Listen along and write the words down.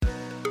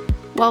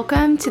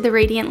Welcome to the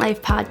Radiant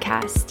Life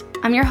Podcast.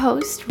 I'm your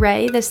host,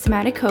 Ray, the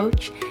somatic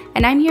coach,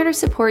 and I'm here to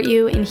support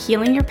you in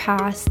healing your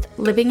past,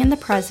 living in the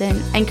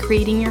present, and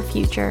creating your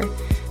future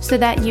so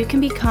that you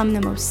can become the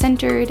most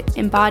centered,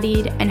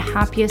 embodied, and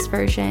happiest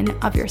version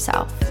of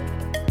yourself.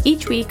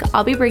 Each week,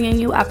 I'll be bringing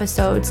you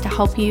episodes to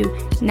help you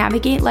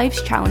navigate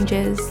life's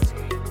challenges,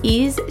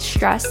 ease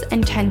stress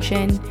and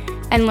tension,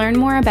 and learn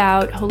more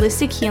about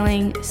holistic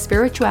healing,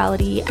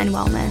 spirituality, and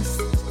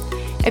wellness.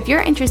 If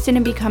you're interested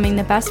in becoming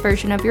the best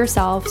version of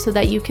yourself so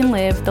that you can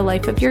live the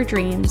life of your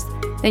dreams,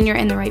 then you're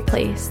in the right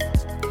place.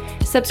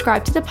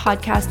 Subscribe to the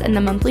podcast and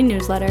the monthly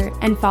newsletter,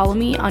 and follow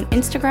me on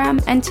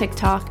Instagram and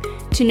TikTok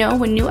to know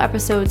when new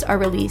episodes are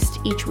released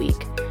each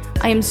week.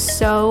 I am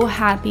so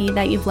happy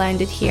that you've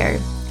landed here.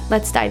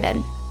 Let's dive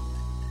in.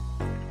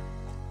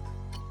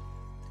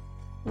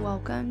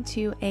 Welcome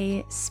to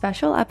a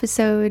special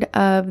episode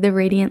of the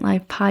Radiant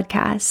Life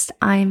Podcast.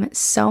 I'm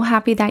so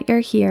happy that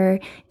you're here.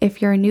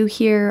 If you're new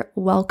here,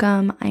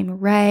 welcome. I'm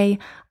Ray.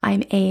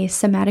 I'm a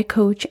somatic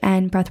coach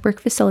and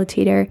breathwork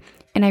facilitator,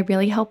 and I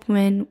really help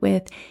women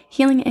with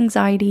healing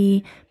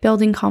anxiety,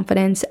 building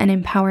confidence, and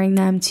empowering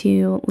them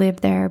to live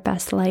their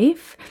best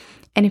life.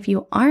 And if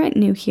you aren't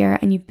new here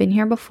and you've been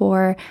here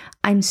before,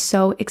 I'm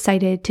so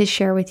excited to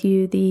share with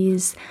you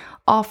these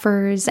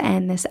offers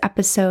and this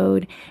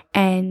episode.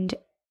 And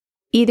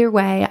either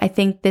way, I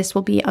think this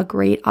will be a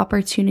great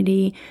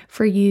opportunity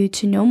for you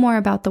to know more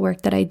about the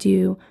work that I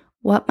do,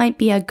 what might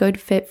be a good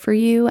fit for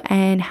you,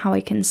 and how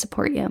I can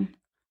support you.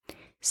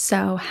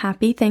 So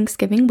happy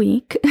Thanksgiving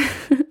week.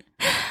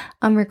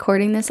 I'm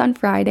recording this on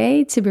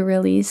Friday to be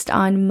released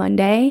on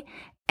Monday,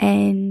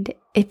 and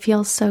it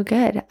feels so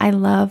good. I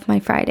love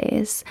my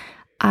Fridays.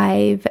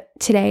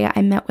 Today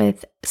I met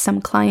with some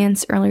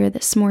clients earlier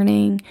this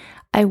morning.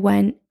 I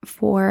went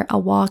for a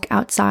walk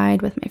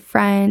outside with my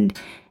friend,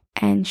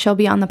 and she'll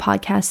be on the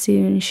podcast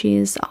soon.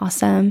 She's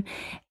awesome.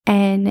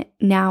 And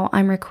now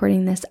I'm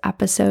recording this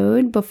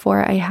episode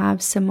before I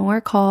have some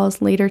more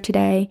calls later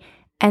today.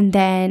 And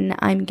then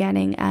I'm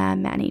getting a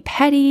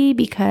mani-pedi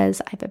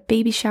because I have a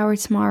baby shower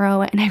tomorrow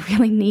and I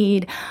really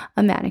need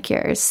a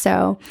manicure.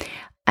 So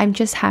I'm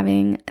just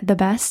having the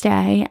best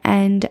day,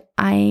 and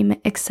I'm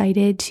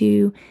excited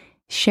to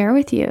share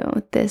with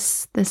you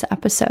this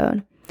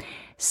episode.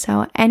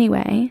 So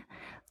anyway,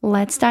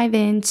 let's dive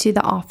into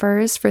the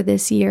offers for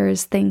this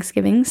year's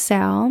Thanksgiving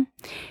sale.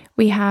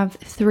 We have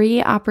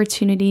 3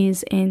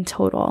 opportunities in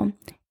total,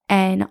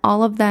 and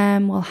all of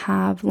them will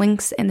have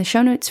links in the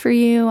show notes for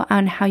you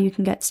on how you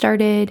can get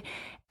started.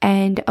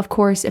 And of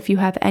course, if you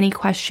have any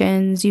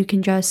questions, you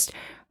can just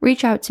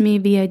reach out to me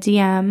via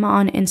DM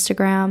on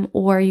Instagram,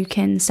 or you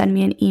can send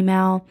me an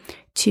email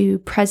to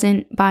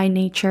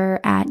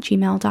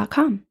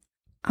presentbynature@gmail.com.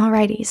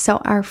 Alrighty, so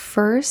our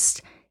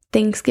first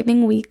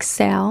Thanksgiving week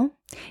sale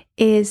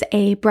is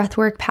a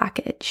breathwork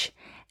package,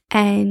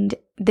 and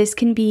this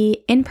can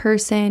be in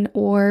person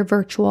or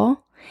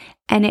virtual,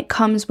 and it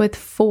comes with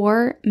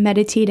 4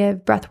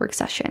 meditative breathwork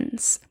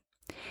sessions.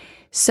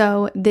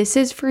 So this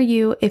is for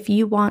you if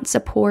you want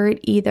support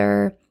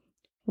either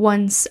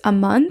once a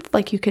month,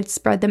 like you could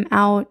spread them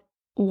out,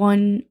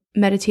 1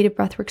 meditative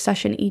breathwork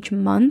session each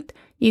month.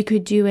 You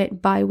could do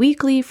it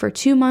bi-weekly for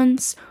 2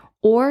 months,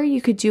 or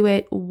you could do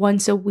it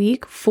once a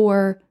week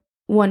for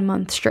 1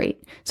 month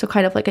straight. So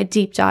kind of like a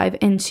deep dive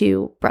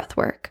into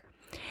breathwork.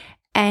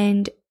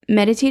 And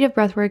meditative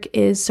breathwork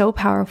is so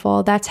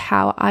powerful. That's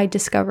how I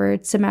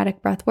discovered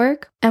somatic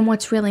breathwork. And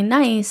what's really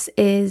nice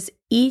is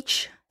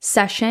each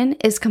session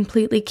is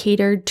completely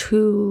catered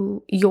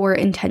to your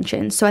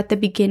intention. So at the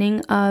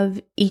beginning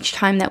of each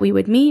time that we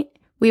would meet,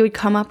 we would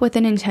come up with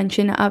an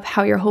intention of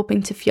how you're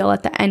hoping to feel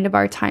at the end of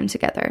our time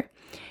together.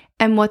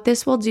 And what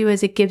this will do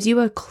is it gives you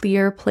a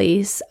clear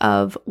place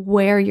of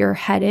where you're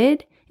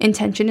headed.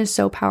 Intention is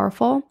so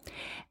powerful.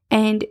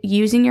 And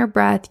using your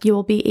breath, you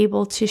will be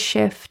able to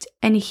shift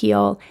and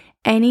heal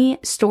any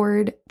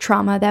stored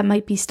trauma that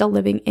might be still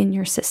living in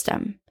your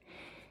system.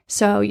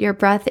 So your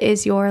breath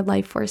is your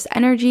life force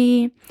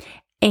energy,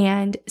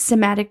 and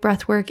somatic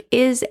breathwork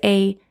is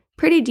a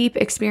pretty deep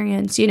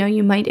experience. You know,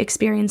 you might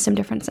experience some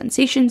different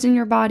sensations in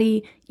your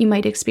body. You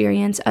might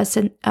experience a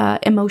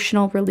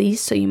emotional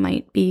release, so you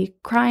might be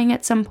crying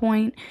at some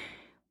point.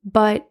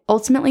 But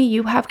ultimately,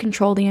 you have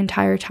control the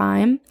entire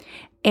time,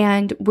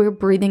 and we're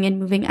breathing and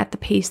moving at the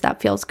pace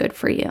that feels good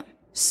for you.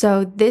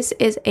 So this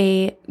is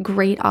a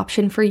great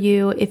option for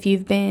you if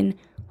you've been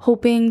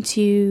hoping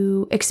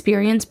to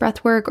experience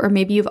breathwork, or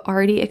maybe you've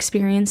already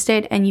experienced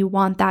it and you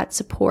want that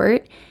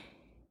support.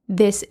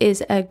 This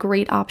is a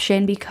great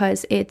option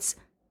because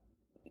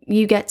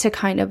you get to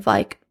kind of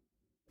like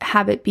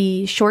have it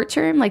be short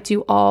term, like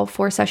do all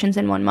 4 sessions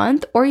in 1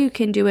 month, or you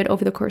can do it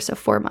over the course of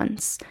 4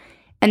 months.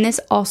 And this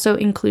also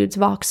includes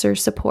Voxer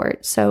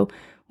support. So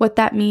what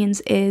that means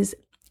is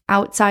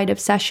outside of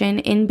session,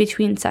 in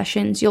between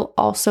sessions, you'll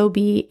also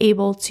be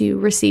able to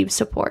receive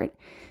support.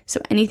 So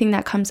anything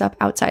that comes up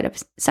outside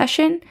of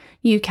session,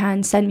 you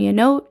can send me a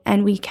note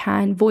and we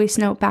can voice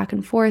note back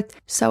and forth.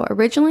 So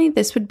originally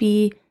this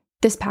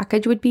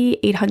package would be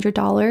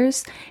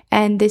 $800,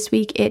 and this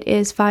week it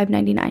is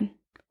 $599.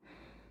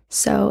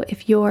 So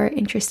if you're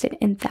interested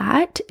in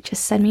that,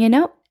 just send me a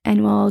note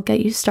and we'll get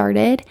you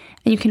started.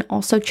 And you can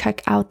also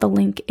check out the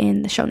link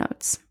in the show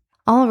notes.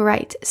 All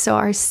right, so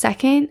our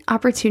second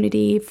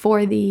opportunity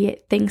for the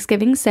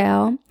Thanksgiving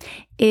sale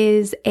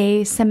is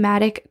a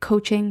somatic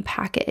coaching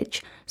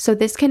package. So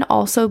this can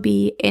also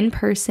be in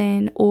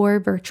person or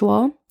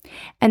virtual.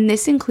 And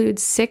this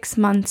includes 6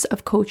 months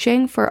of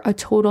coaching for a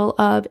total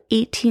of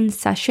 18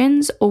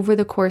 sessions over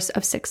the course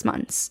of 6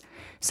 months.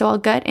 So I'll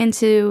get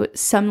into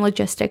some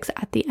logistics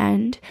at the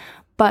end,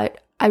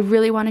 but I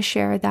really want to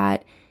share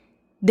that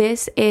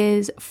this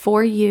is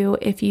for you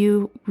if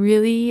you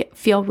really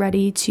feel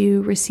ready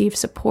to receive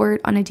support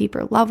on a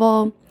deeper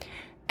level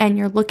and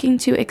you're looking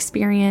to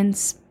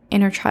experience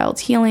inner child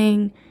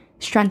healing,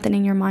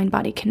 strengthening your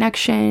mind-body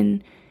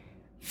connection,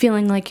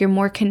 feeling like you're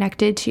more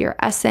connected to your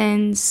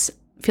essence,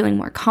 feeling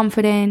more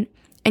confident,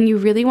 and you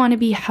really want to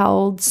be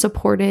held,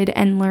 supported,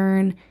 and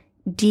learn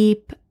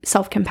deep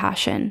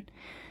self-compassion.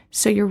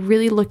 So you're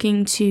really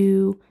looking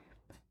to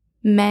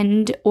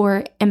mend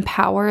or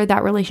empower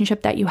that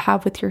relationship that you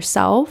have with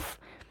yourself.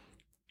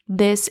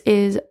 This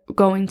is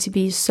going to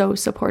be so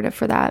supportive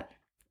for that.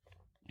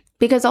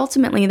 Because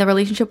ultimately, the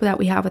relationship that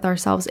we have with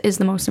ourselves is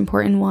the most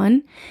important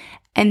one.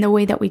 And the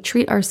way that we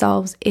treat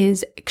ourselves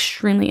is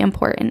extremely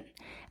important.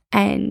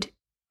 And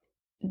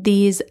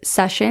these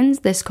sessions,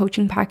 this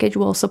coaching package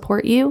will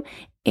support you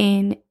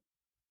in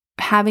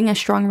having a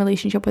strong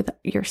relationship with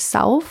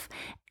yourself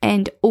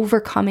and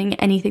overcoming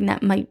anything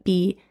that might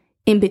be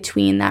in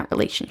between that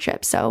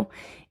relationship. So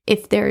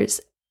if there's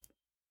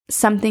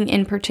something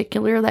in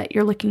particular that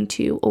you're looking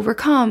to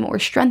overcome or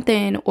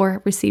strengthen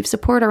or receive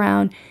support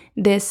around,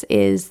 this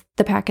is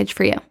the package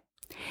for you.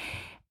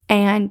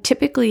 And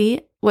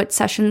typically what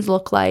sessions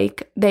look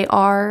like, they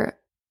are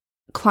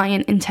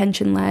client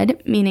intention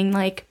led, meaning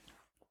like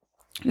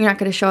you're not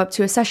going to show up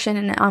to a session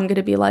and I'm going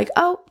to be like,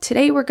 oh,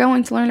 today we're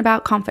going to learn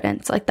about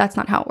confidence. Like that's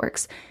not how it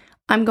works.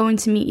 I'm going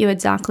to meet you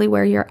exactly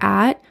where you're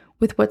at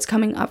with what's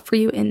coming up for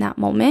you in that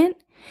moment.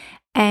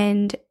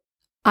 And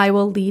I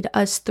will lead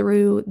us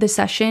through the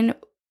session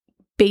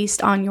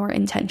based on your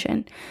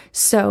intention.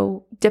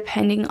 So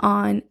depending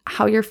on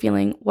how you're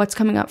feeling, what's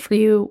coming up for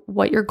you,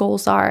 what your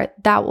goals are,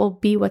 that will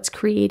be what's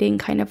creating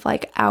kind of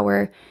like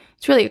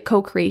it's really a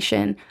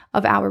co-creation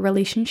of our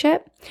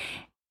relationship.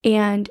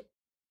 And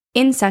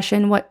in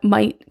session, what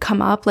might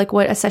come up, like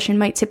what a session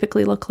might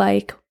typically look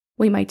like,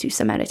 we might do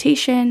some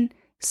meditation,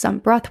 some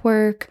breath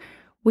work,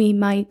 we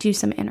might do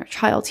some inner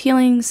child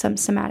healing, some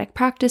somatic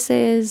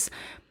practices,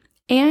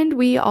 and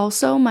we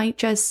also might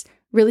just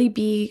really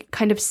be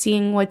kind of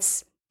seeing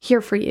what's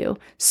here for you.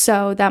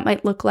 So that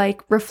might look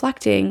like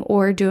reflecting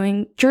or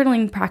doing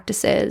journaling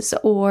practices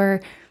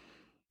or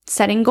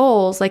setting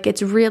goals. Like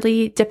it's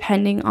really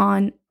depending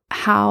on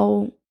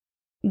how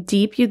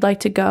deep you'd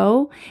like to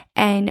go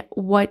and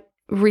what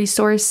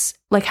resource,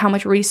 like how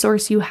much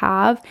resource you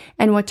have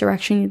and what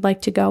direction you'd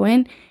like to go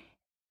in.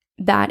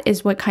 That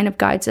is what kind of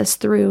guides us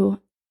through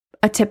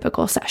a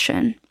typical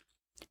session.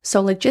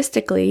 So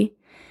logistically,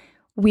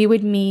 we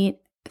would meet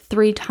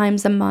 3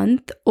 times a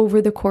month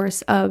over the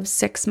course of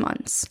 6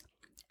 months.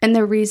 And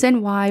the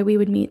reason why we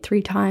would meet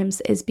 3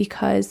 times is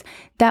because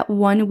that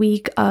 1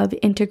 week of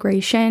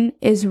integration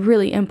is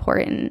really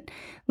important.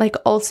 Like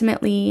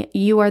ultimately,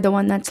 you are the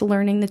one that's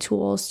learning the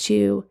tools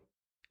to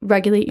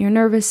regulate your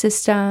nervous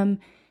system.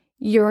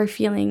 You're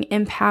feeling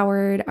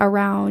empowered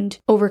around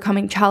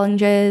overcoming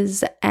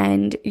challenges,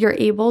 and you're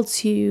able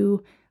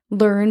to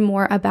learn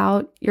more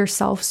about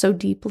yourself so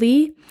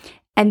deeply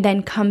and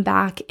then come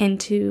back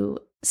into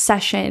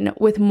session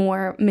with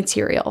more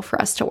material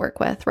for us to work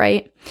with,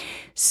 right?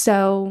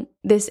 So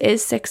this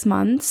is 6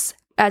 months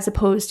as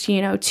opposed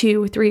to,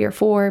 2, 3, or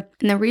 4.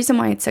 And the reason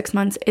why it's 6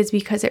 months is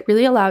because it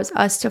really allows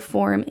us to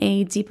form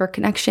a deeper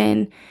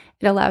connection.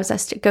 It allows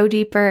us to go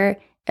deeper.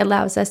 It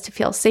allows us to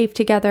feel safe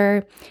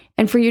together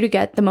and for you to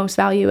get the most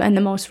value and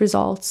the most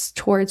results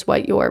towards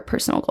what your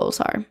personal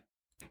goals are.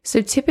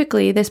 So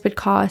typically this would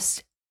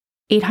cost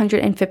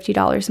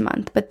 $850 a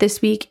month, but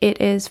this week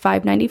it is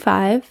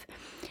 $595,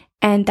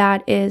 and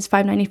that is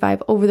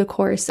 $595 over the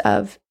course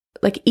of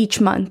like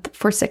each month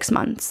for 6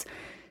 months.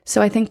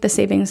 So I think the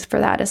savings for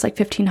that is like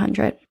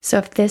 $1,500. So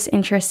if this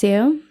interests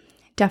you,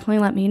 definitely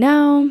let me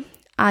know.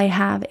 I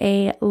have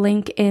a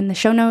link in the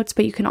show notes,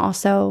 but you can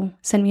also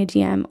send me a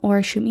DM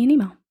or shoot me an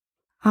email.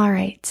 All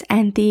right.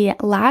 And the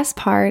last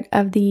part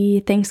of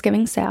the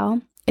Thanksgiving sale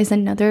is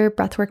another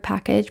breathwork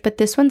package, but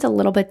this one's a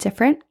little bit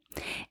different.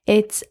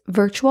 It's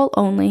virtual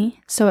only,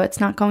 so it's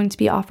not going to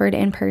be offered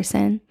in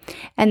person.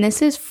 And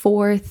this is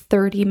for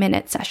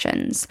 30-minute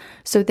sessions.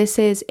 So this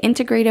is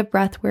integrative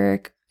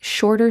breathwork,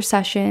 shorter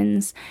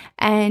sessions,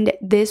 and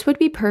this would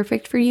be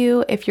perfect for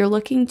you if you're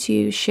looking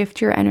to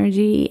shift your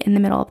energy in the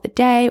middle of the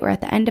day or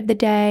at the end of the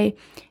day,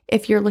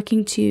 if you're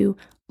looking to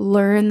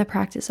learn the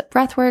practice of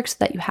breathwork so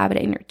that you have it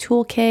in your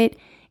toolkit,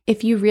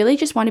 if you really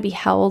just want to be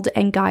held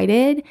and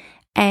guided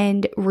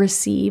and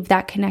receive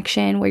that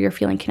connection where you're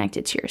feeling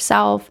connected to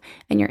yourself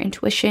and your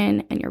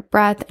intuition and your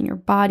breath and your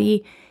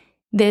body,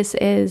 this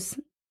is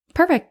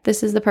perfect.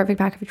 This is the perfect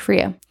package for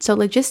you. So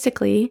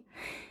logistically,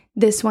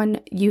 This one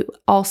you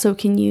also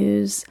can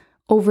use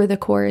over the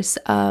course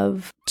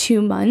of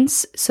 2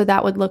 months. So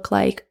that would look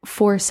like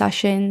 4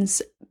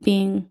 sessions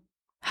being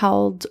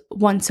held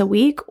once a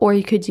week, or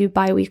you could do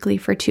bi-weekly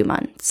for 2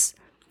 months.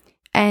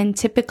 And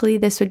typically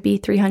this would be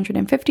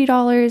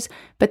 $350,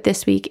 but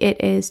this week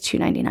it is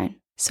 $299.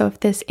 So if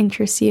this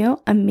interests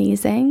you,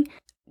 amazing.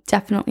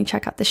 Definitely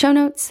check out the show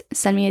notes,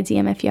 send me a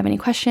DM if you have any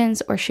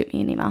questions, or shoot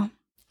me an email.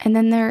 And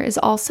then there is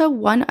also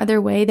one other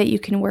way that you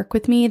can work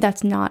with me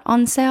that's not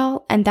on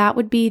sale, and that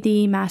would be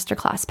the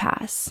Masterclass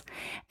Pass.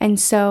 And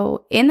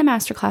so in the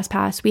Masterclass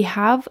Pass, we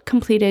have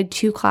completed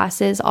 2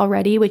 classes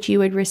already, which you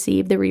would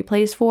receive the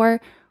replays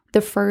for. The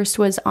first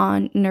was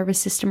on nervous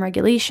system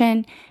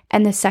regulation,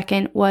 and the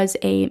second was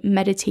a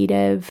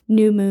meditative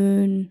new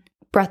moon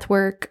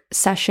breathwork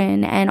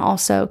session and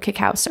also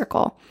cacao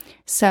circle.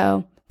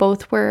 So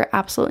both were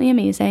absolutely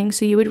amazing.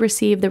 So you would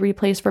receive the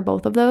replays for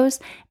both of those.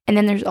 And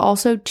then there's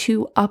also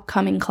 2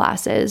 upcoming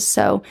classes.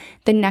 So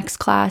the next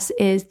class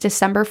is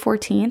December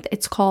 14th.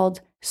 It's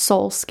called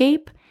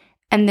Soulscape.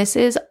 And this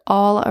is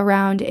all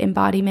around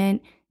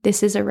embodiment.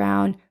 This is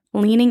around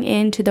leaning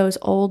into those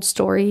old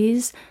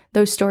stories,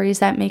 those stories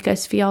that make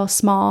us feel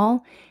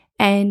small,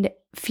 and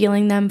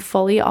feeling them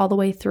fully all the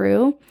way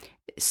through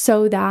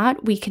so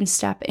that we can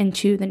step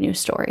into the new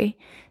story.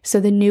 So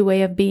the new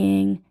way of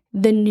being,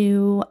 the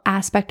new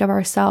aspect of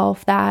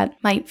ourselves that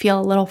might feel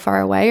a little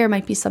far away or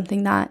might be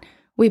something that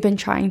we've been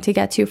trying to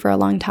get to for a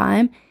long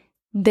time.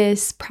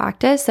 This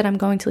practice that I'm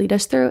going to lead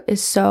us through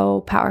is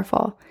so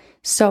powerful,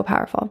 so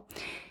powerful.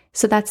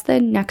 So that's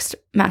the next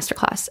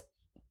masterclass.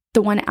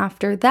 The one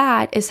after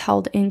that is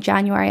held in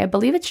January. I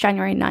believe it's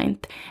January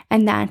 9th.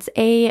 And that's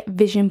a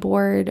vision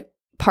board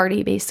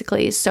party,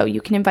 basically. So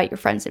you can invite your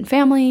friends and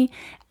family,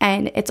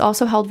 and it's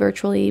also held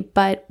virtually,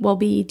 but we'll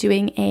be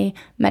doing a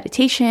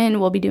meditation,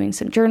 we'll be doing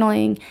some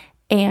journaling,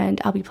 and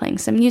I'll be playing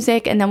some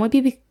music, and then we'll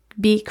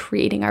be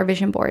creating our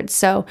vision board.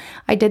 So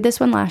I did this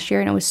one last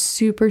year and it was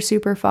super,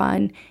 super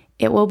fun.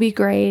 It will be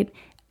great.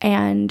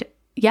 And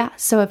yeah,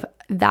 so if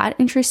that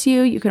interests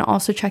you, you can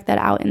also check that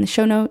out in the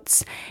show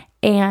notes.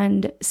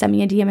 And send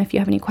me a DM if you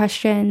have any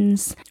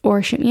questions,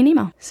 or shoot me an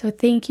email. So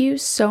thank you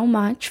so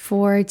much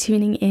for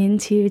tuning in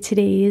to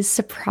today's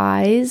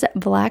surprise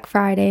Black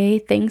Friday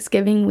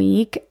Thanksgiving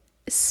week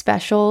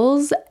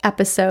specials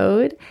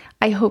episode.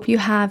 I hope you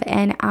have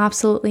an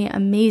absolutely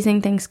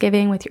amazing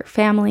Thanksgiving with your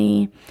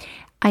family.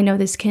 I know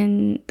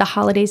the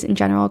holidays in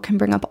general can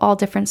bring up all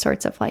different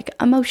sorts of like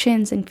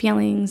emotions and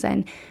feelings,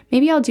 and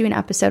maybe I'll do an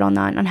episode on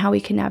that, on how we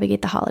can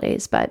navigate the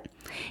holidays. But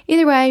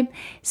either way,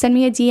 send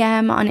me a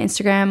DM on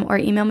Instagram or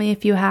email me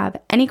if you have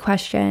any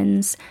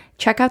questions.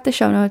 Check out the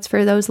show notes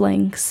for those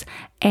links,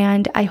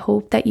 and I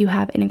hope that you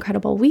have an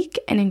incredible week,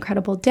 an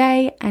incredible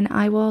day, and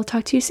I will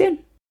talk to you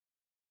soon.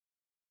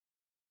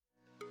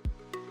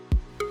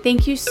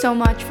 Thank you so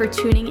much for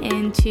tuning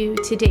in to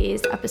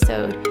today's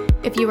episode.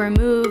 If you were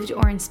moved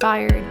or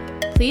inspired,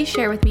 please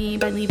share with me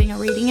by leaving a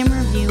rating and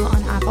review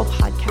on Apple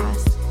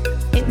Podcasts.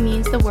 It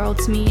means the world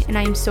to me, and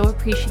I am so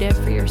appreciative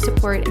for your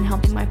support in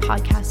helping my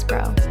podcast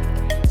grow.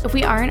 If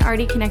we aren't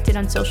already connected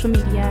on social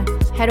media,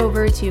 head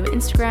over to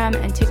Instagram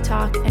and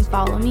TikTok and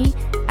follow me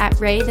at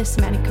Ray the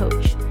Somatic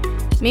Coach.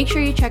 Make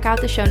sure you check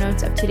out the show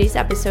notes of today's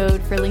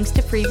episode for links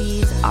to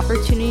freebies,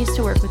 opportunities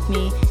to work with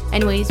me,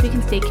 and ways we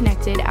can stay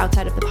connected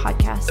outside of the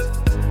podcast.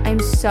 I'm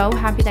so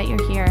happy that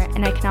you're here,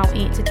 and I cannot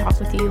wait to talk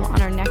with you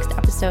on our next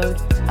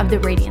episode of the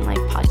Radiant Life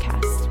podcast.